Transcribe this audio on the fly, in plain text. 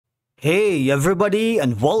Hey everybody,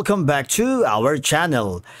 and welcome back to our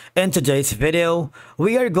channel. In today's video,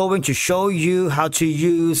 we are going to show you how to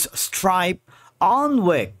use Stripe on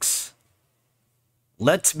Wix.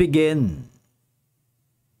 Let's begin.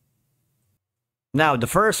 Now, the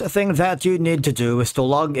first thing that you need to do is to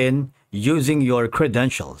log in using your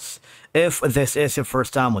credentials. If this is your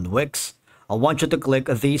first time on Wix, I want you to click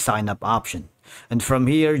the sign up option. And from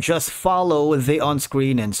here, just follow the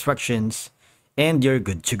on-screen instructions and you're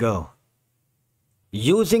good to go.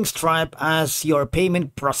 Using Stripe as your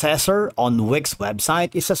payment processor on Wix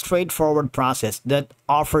website is a straightforward process that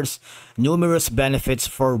offers numerous benefits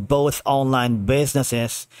for both online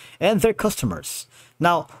businesses and their customers.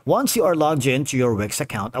 Now, once you are logged into your Wix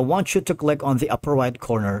account, I want you to click on the upper right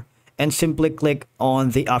corner and simply click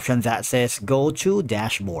on the option that says Go to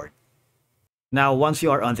Dashboard. Now, once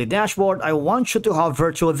you are on the dashboard, I want you to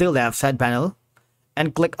hover to the left side panel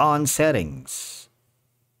and click on Settings.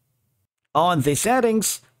 On the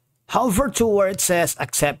settings, hover to where it says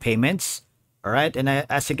accept payments. All right, and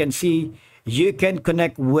as you can see, you can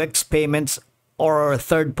connect Wix payments or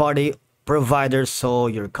third-party providers so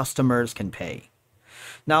your customers can pay.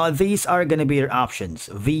 Now, these are going to be your options: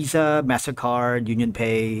 Visa, MasterCard,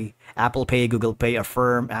 UnionPay, Apple Pay, Google Pay,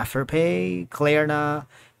 Affirm, Afterpay, Klarna,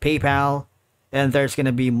 PayPal, and there's going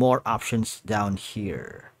to be more options down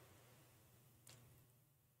here.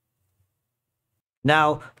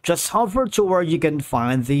 Now, just hover to where you can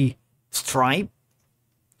find the Stripe.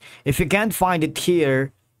 If you can't find it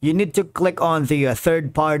here, you need to click on the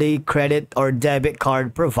third-party credit or debit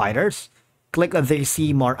card providers. Click on the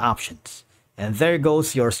See More options. And there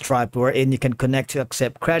goes your Stripe, wherein you can connect to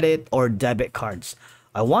accept credit or debit cards.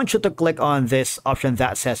 I want you to click on this option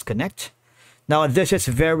that says Connect. Now, this is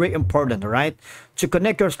very important, right? To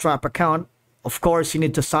connect your Stripe account, of course, you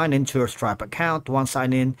need to sign into your Stripe account. Once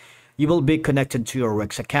signed in, you will be connected to your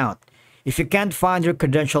Wix account. If you can't find your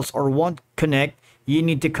credentials or won't connect, you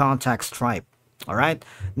need to contact Stripe. All right.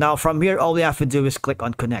 Now, from here, all you have to do is click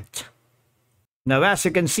on Connect. Now, as you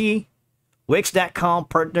can see, Wix.com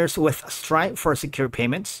partners with Stripe for secure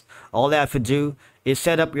payments. All you have to do is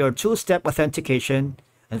set up your two-step authentication.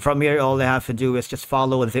 And from here, all you have to do is just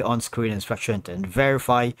follow the on-screen instructions and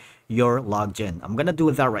verify you're logged in. I'm going to do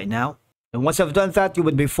that right now. And once I've done that, you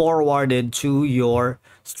would be forwarded to your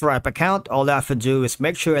Stripe account. All you have to do is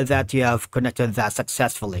make sure that you have connected that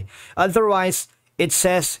successfully. Otherwise, it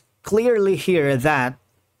says clearly here that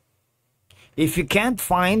if you can't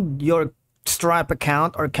find your Stripe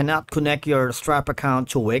account or cannot connect your Stripe account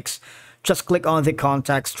to Wix, just click on the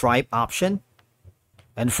Contact Stripe option.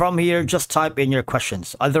 And from here, just type in your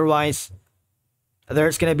questions. Otherwise,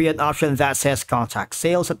 there's going to be an option that says Contact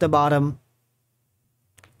Sales at the bottom.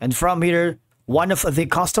 And from here, one of the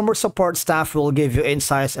customer support staff will give you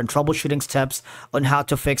insights and troubleshooting steps on how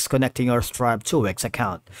to fix connecting your Stripe to Wix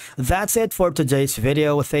account. That's it for today's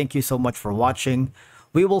video. Thank you so much for watching.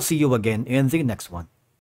 We will see you again in the next one.